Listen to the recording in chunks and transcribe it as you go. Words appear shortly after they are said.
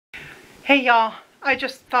Hey y'all, I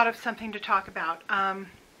just thought of something to talk about. And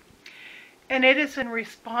it is in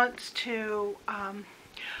response to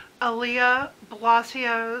Aaliyah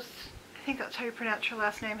Blasio's, I think that's how you pronounce your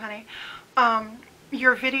last name, honey,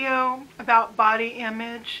 your video about body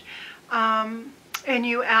image. And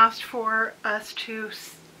you asked for us to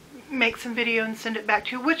make some video and send it back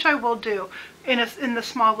to you, which I will do in the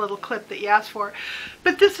small little clip that you asked for.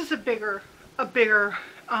 But this is a bigger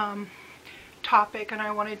topic, and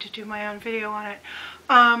I wanted to do my own video on it.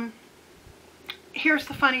 Here's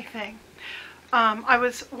the funny thing. I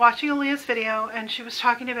was watching Aaliyah's video, and she was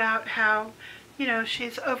talking about how,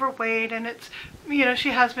 she's overweight, and it's, she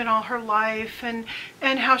has been all her life, and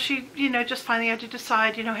how she, just finally had to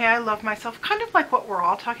decide, hey, I love myself, kind of like what we're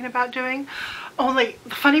all talking about doing. Only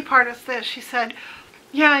the funny part is this: she said,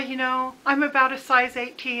 yeah, I'm about a size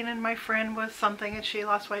 18 and my friend was something and she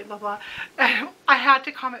lost weight, blah, blah. And I had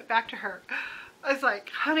to comment back to her. I was like,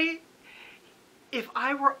 honey, if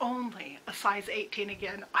I were only a size 18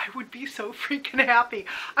 again, I would be so freaking happy.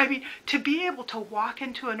 I mean, to be able to walk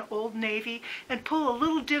into an Old Navy and pull a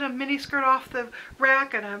little denim miniskirt off the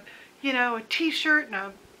rack and a t-shirt and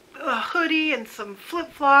a hoodie and some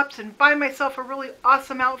flip-flops and buy myself a really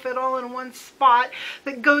awesome outfit all in one spot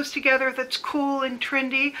that goes together, that's cool and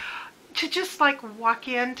trendy, to just like walk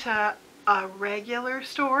into a regular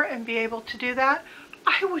store and be able to do that,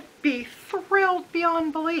 I would be thrilled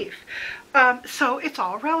beyond belief. So it's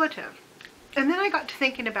all relative. And then I got to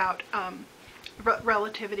thinking about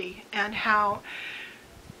relativity and how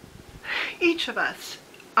each of us,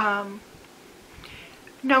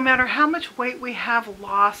 no matter how much weight we have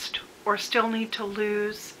lost or still need to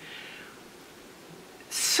lose,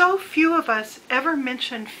 so few of us ever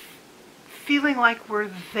mention feeling like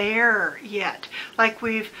we're there yet, like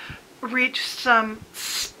we've reached some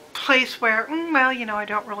place where, well, I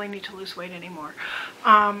don't really need to lose weight anymore.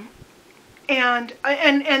 And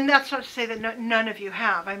that's not to say that none of you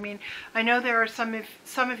have. I mean, I know there are some of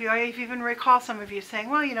you, I even recall some of you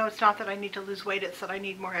saying, well, it's not that I need to lose weight, it's that I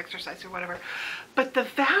need more exercise or whatever. But the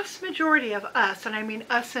vast majority of us, and I mean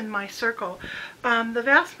us in my circle, the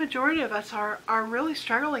vast majority of us are really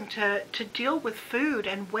struggling to deal with food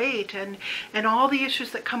and weight and all the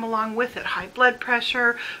issues that come along with it. High blood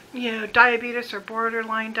pressure, diabetes or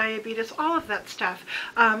borderline diabetes, all of that stuff.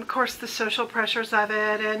 Of course, the social pressures of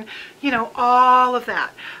it, and, all of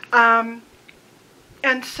that. And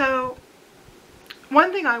so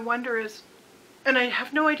one thing I wonder is, and I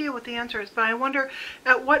have no idea what the answer is, but I wonder,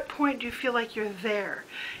 at what point do you feel like you're there?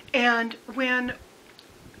 And when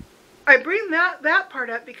I bring that part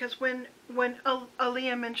up, because when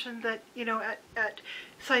Aaliyah mentioned that, at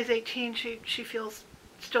size 18 she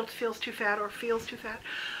still feels too fat or feels too fat,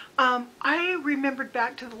 I remembered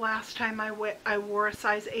back to the last time I wore a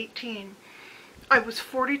size 18. I was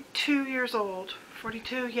 42 years old.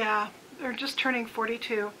 42, yeah, or just turning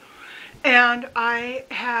 42. And I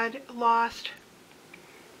had lost,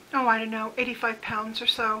 I don't know, 85 pounds or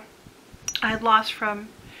so. I had lost from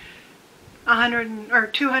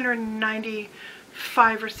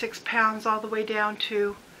 295 or 6 pounds all the way down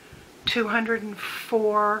to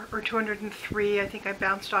 204 or 203. I think I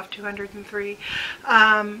bounced off 203.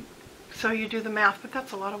 So you do the math, but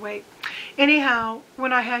that's a lot of weight. Anyhow,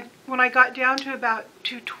 when I got down to about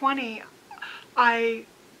 220, I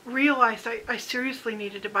realized I seriously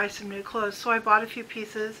needed to buy some new clothes, so I bought a few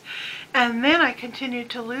pieces, and then I continued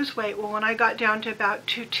to lose weight. Well, when I got down to about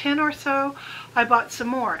 210 or so, I bought some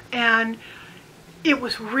more, and it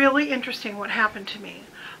was really interesting what happened to me.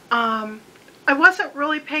 I wasn't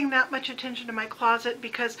really paying that much attention to my closet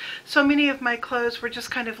because so many of my clothes were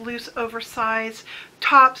just kind of loose, oversized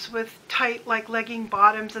tops with tight, like, legging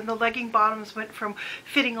bottoms, and the legging bottoms went from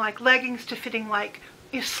fitting like leggings to fitting like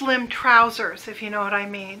slim trousers, if you know what I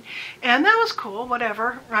mean. And that was cool,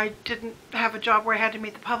 whatever. I didn't have a job where I had to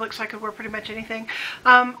meet the public, so I could wear pretty much anything.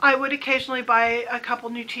 I would occasionally buy a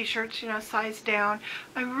couple new t-shirts, size down.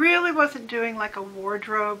 I really wasn't doing like a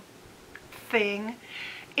wardrobe thing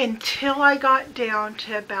until I got down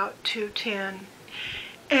to about 210.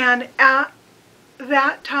 And at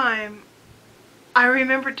that time, I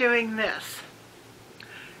remember doing this.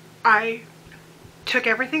 I took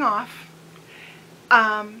everything off.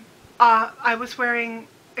 I was wearing,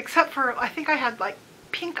 except for, I think I had like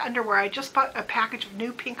pink underwear. I just bought a package of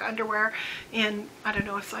new pink underwear in, I don't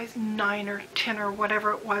know, a size 9 or 10 or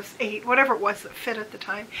whatever it was, 8, whatever it was that fit at the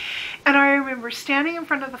time. And I remember standing in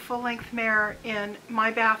front of the full-length mirror in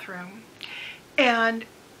my bathroom, and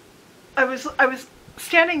I was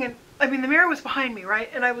standing in, I mean, the mirror was behind me, right?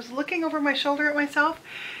 And I was looking over my shoulder at myself,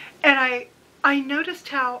 and I noticed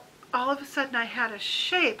how all of a sudden I had a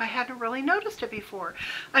shape. I hadn't really noticed it before.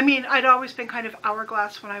 I mean, I'd always been kind of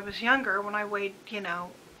hourglass when I was younger. When I weighed,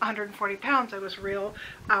 140 pounds, I was real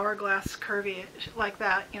hourglass, curvy, like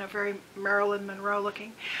that, very Marilyn Monroe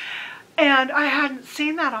looking. And I hadn't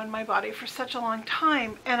seen that on my body for such a long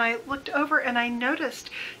time. And I looked over and I noticed,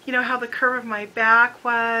 how the curve of my back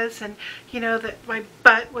was, and, that my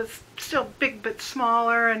butt was still big but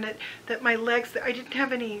smaller, and that my legs, that I didn't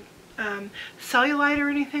have any cellulite or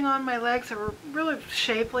anything on my legs. They were really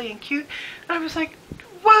shapely and cute. And I was like,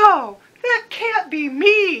 whoa, that can't be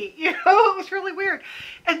me. It was really weird.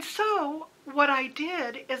 And so what I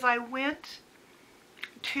did is I went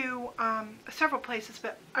to several places,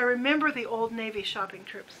 but I remember the Old Navy shopping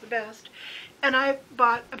trips the best, and I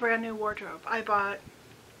bought a brand new wardrobe. I bought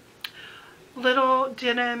little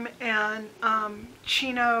denim and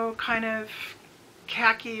chino kind of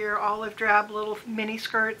khaki or olive drab little mini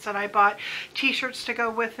skirts, and I bought t-shirts to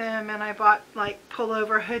go with them, and I bought like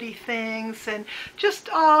pullover hoodie things and just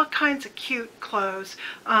all kinds of cute clothes.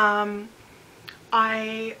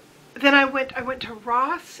 Then I went to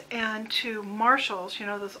Ross and to Marshall's,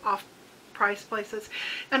 those off-price places,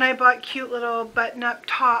 and I bought cute little button-up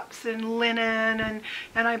tops and linen, and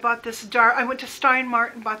I bought this I went to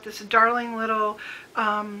Steinmart and bought this darling little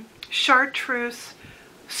chartreuse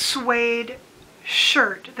suede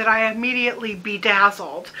shirt that I immediately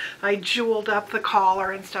bedazzled. I jeweled up the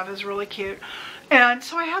collar and stuff. It was really cute. And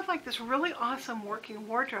so I had like this really awesome working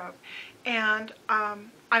wardrobe, and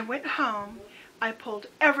I went home. I pulled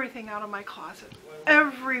everything out of my closet,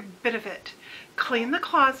 every bit of it, cleaned the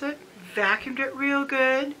closet, vacuumed it real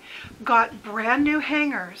good, got brand new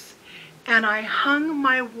hangers, and I hung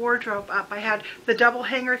my wardrobe up. I had the double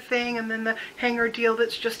hanger thing, and then the hanger deal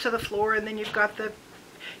that's just to the floor, and then you've got the,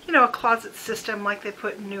 a closet system like they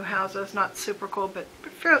put in new houses. Not super cool, but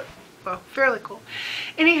fairly cool.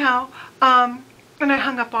 Anyhow, and I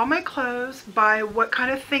hung up all my clothes by what kind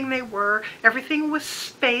of thing they were. Everything was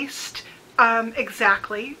spaced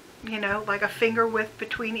exactly, like a finger width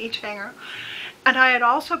between each hanger. And I had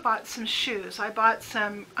also bought some shoes. I bought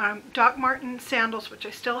some Doc Marten sandals, which I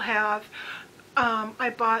still have.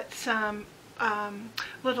 I bought some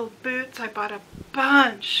little boots. I bought a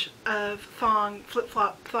bunch of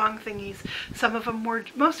flip-flop thong thingies.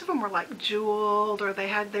 Most of them were like jeweled, or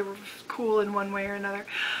they were cool in one way or another.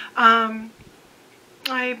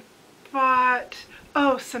 I bought,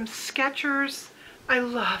 some Skechers. I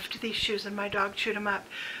loved these shoes, and my dog chewed them up.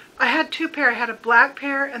 I had two pair. I had a black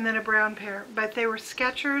pair and then a brown pair, but they were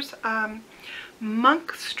Skechers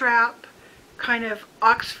monk strap kind of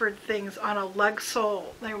Oxford things on a lug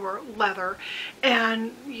sole. They were leather,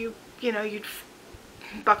 and you'd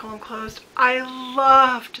buckle them closed. I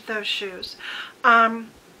loved those shoes. And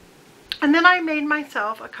then I made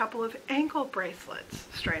myself a couple of ankle bracelets,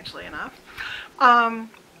 strangely enough.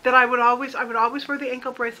 That I would always wear the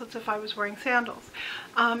ankle bracelets if I was wearing sandals.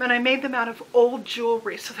 And I made them out of old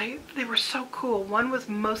jewelry, so they were so cool. One was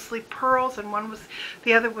mostly pearls, and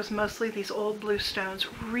the other was mostly these old blue stones.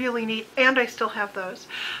 Really neat, and I still have those.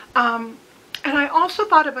 And I also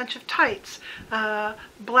bought a bunch of tights,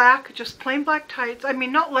 black, just plain black tights. I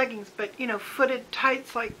mean, not leggings, but footed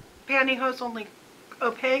tights, like pantyhose, only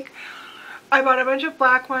opaque. I bought a bunch of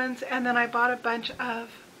black ones, and then I bought a bunch of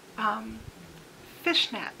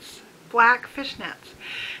fishnets, black fishnets.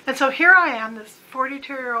 And so here I am, this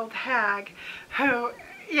 42-year-old hag who,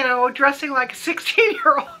 dressing like a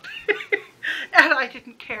 16-year-old. And I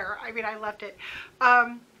didn't care. I mean, I loved it.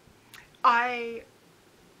 At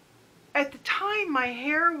the time, my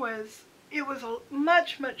hair was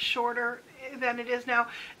much, much shorter than it is now,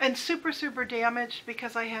 and super, super damaged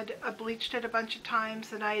because I had bleached it a bunch of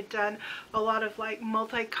times, and I had done a lot of like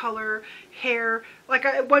multicolor hair. Like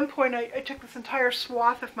at one point I took this entire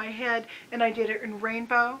swath of my head and I did it in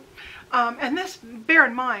rainbow. And this, bear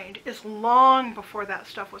in mind, is long before that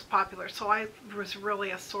stuff was popular, so I was really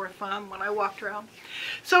a sore thumb when I walked around.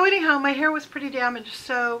 So anyhow, my hair was pretty damaged,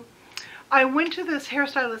 so I went to this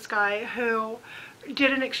hairstylist guy who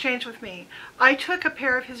did an exchange with me. I took a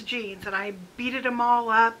pair of his jeans and I beaded them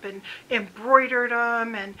all up and embroidered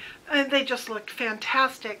them, and they just looked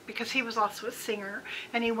fantastic because he was also a singer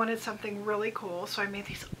and he wanted something really cool, so I made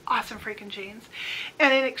these awesome freaking jeans.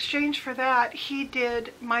 And in exchange for that, he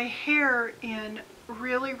did my hair in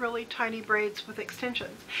really, really tiny braids with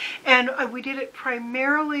extensions. And we did it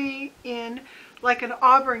primarily in like an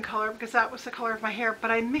auburn color because that was the color of my hair, but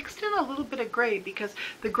I mixed in a little bit of gray because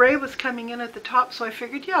the gray was coming in at the top, so I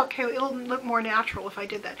figured, yeah, okay, it'll look more natural if I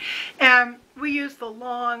did that. And we used the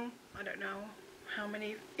long, I don't know how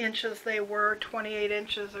many inches they were, 28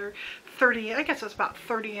 inches or 30, I guess it was about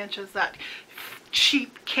 30 inches, that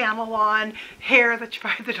cheap Camelon hair that you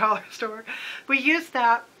buy at the dollar store. We used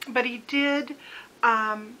that, but he did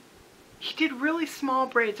really small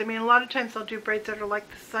braids. I mean, a lot of times they'll do braids that are like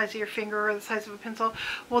the size of your finger or the size of a pencil.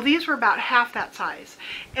 Well, these were about half that size.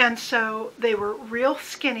 And so they were real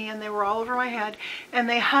skinny, and they were all over my head, and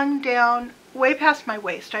they hung down way past my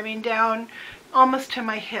waist. I mean, down almost to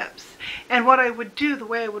my hips. And what I would do, the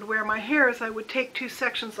way I would wear my hair, is I would take two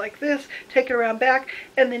sections like this, take it around back,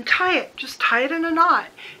 and then tie it. Just tie it in a knot.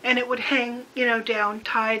 And it would hang, you know, down,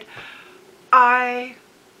 tied. I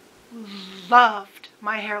loved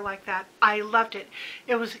my hair like that. I loved it.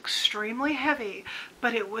 It was extremely heavy,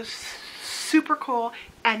 but it was super cool,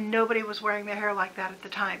 and nobody was wearing their hair like that at the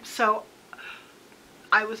time. So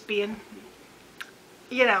I was being,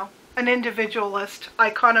 you know, an individualist,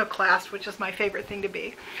 iconoclast, which is my favorite thing to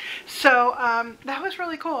be. So that was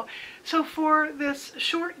really cool. So for this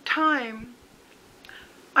short time,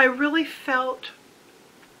 I really felt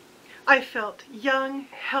young,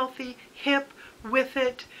 healthy, hip, with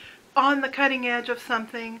it, on the cutting edge of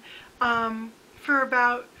something. For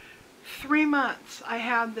about 3 months, I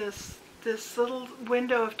had this little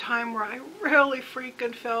window of time where I really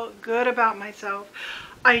freaking felt good about myself.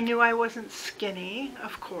 I knew I wasn't skinny,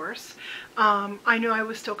 of course. I knew I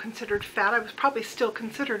was still considered fat. I was probably still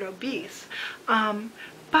considered obese.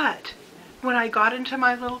 But when I got into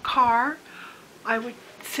my little car, I would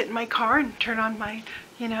sit in my car and turn on my,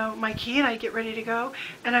 you know, my key, and I'd get ready to go,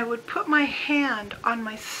 and I would put my hand on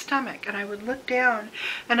my stomach, and I would look down,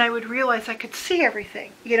 and I would realize I could see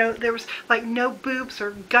everything. You know, there was like no boobs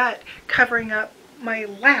or gut covering up my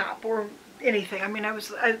lap or anything. I mean, I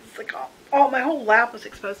was like, my whole lap was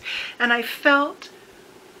exposed, and I felt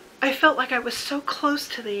like I was so close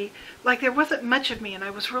to like there wasn't much of me, and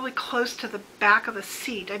I was really close to the back of the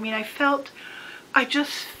seat. I mean, I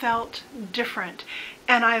just felt different.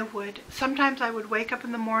 And sometimes I would wake up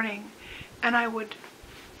in the morning, and I would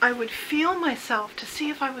feel myself to see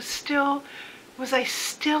if I was I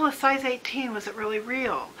still a size 18? Was it really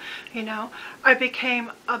real? You know, I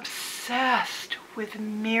became obsessed with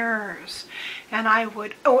mirrors, and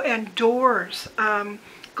and doors,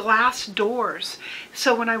 glass doors.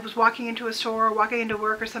 So when I was walking into a store or walking into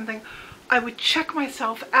work or something, I would check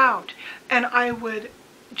myself out, and I would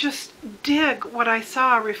just dig what I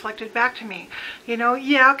saw reflected back to me. You know,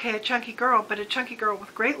 yeah, okay, a chunky girl, but a chunky girl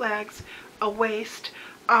with great legs, a waist,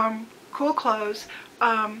 cool clothes,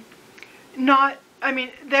 that's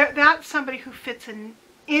somebody who fits in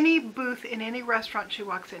any booth in any restaurant she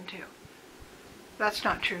walks into. That's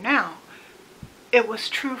not true now. It was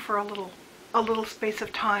true for a little space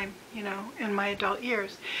of time, you know, in my adult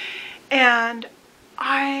years. And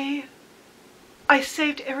I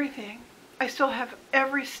saved everything. I still have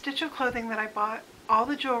every stitch of clothing that I bought, all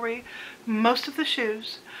the jewelry, most of the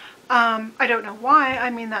shoes. I don't know why. I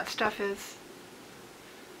mean, that stuff is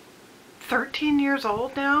 13 years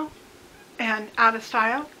old now and out of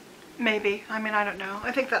style. Maybe. I mean, I don't know.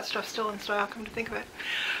 I think that stuff's still in style, come to think of it.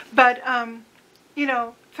 But, you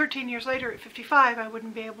know, 13 years later at 55, I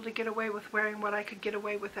wouldn't be able to get away with wearing what I could get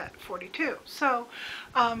away with at 42. So,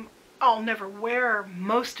 I'll never wear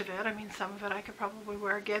most of it. I mean, some of it I could probably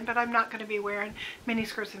wear again, but I'm not going to be wearing mini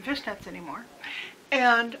skirts and fishnets anymore.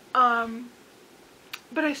 And,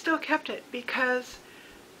 but I still kept it because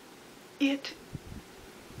it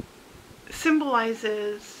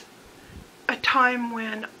symbolizes a time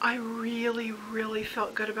when I really, really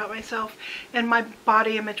felt good about myself, and my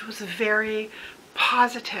body image was very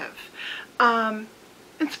positive, in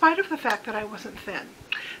spite of the fact that I wasn't thin.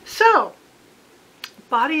 So,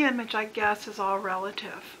 body image, I guess, is all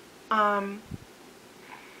relative.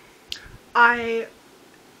 I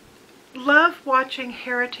love watching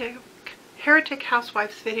Heretic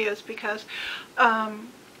Housewives videos because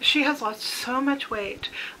she has lost so much weight.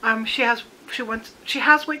 She has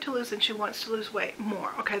weight to lose, and she wants to lose weight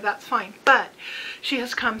more. Okay, that's fine. But she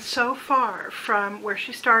has come so far from where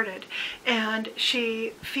she started, and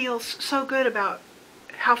she feels so good about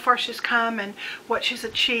how far she's come and what she's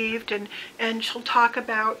achieved, and she'll talk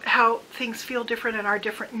about how things feel different and are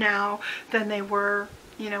different now than they were,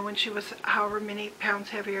 you know, when she was however many pounds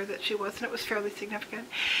heavier that she was, and it was fairly significant.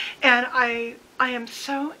 And I am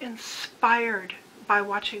so inspired by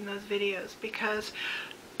watching those videos because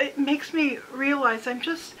it makes me realize I'm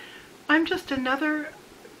just another,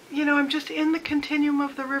 you know, I'm just in the continuum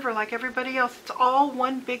of the river like everybody else. It's all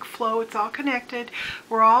one big flow. It's all connected.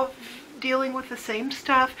 We're all dealing with the same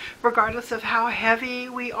stuff, regardless of how heavy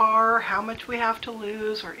we are, how much we have to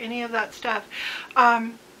lose, or any of that stuff.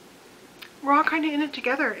 we're all kind of in it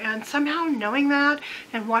together, and somehow knowing that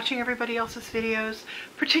and watching everybody else's videos,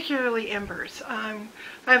 particularly Ember's. I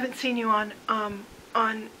haven't seen you on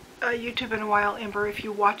YouTube in a while, Ember, if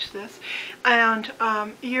you watch this, and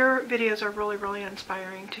your videos are really, really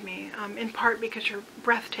inspiring to me, in part because you're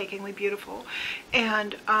breathtakingly beautiful,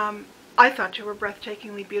 and I thought you were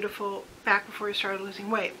breathtakingly beautiful back before you started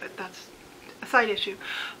losing weight, but that's a side issue.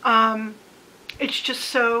 It's just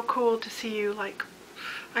so cool to see you, like,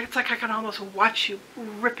 it's like I can almost watch you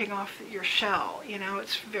ripping off your shell, you know,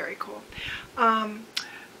 it's very cool.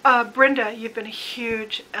 Brenda, you've been a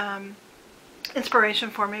huge inspiration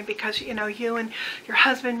for me, because, you know, you and your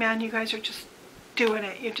husband, man, you guys are just doing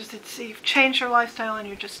it. You've changed your lifestyle and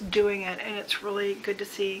you're just doing it, and it's really good to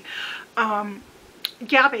see.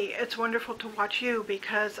 Gabby, it's wonderful to watch you,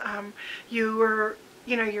 because you're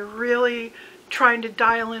really trying to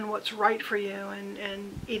dial in what's right for you,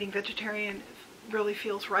 and eating vegetarian really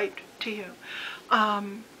feels right to you.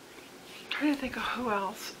 I'm trying to think of who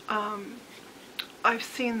else I've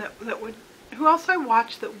seen that would, who else I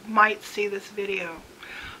watch that might see this video.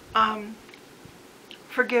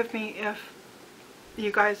 Forgive me if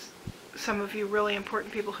you guys, some of you really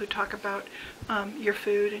important people who talk about your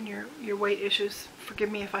food and your weight issues,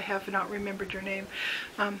 forgive me if I have not remembered your name.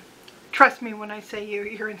 Trust me when I say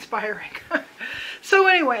you're inspiring. So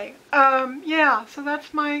anyway, yeah, so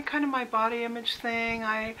that's my kind of my body image thing.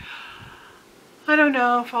 I don't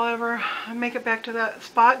know if I'll ever make it back to that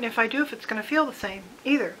spot, and if I do, if it's going to feel the same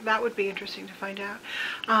either. That would be interesting to find out.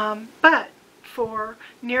 But for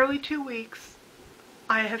nearly 2 weeks,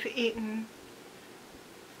 I have eaten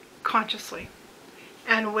consciously,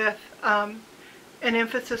 and with an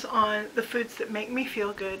emphasis on the foods that make me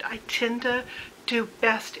feel good. I tend to do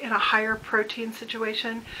best in a higher protein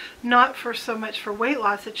situation, not for so much for weight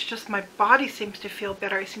loss, it's just my body seems to feel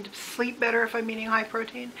better. I seem to sleep better if I'm eating high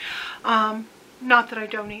protein. Not that I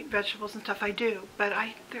don't eat vegetables and stuff, I do, but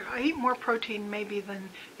I eat more protein maybe than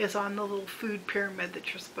is on the little food pyramid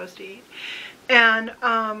that you're supposed to eat. And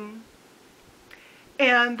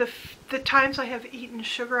the times I have eaten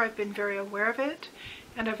sugar, I've been very aware of it.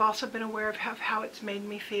 And I've also been aware of how it's made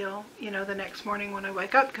me feel, you know, the next morning when I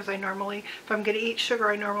wake up, because I normally, if I'm going to eat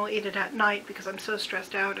sugar, I normally eat it at night because I'm so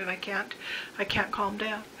stressed out and I can't calm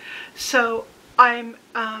down. So I'm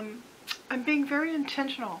being very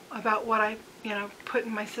intentional about what I, you know, put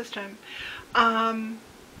in my system.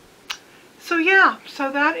 So yeah,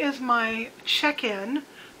 so that is my check-in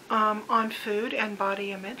on food and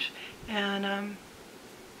body image, and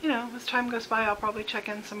you know, as time goes by, I'll probably check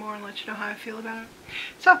in some more and let you know how I feel about it.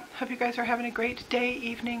 So, hope you guys are having a great day,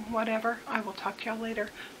 evening, whatever. I will talk to y'all later.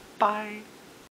 Bye.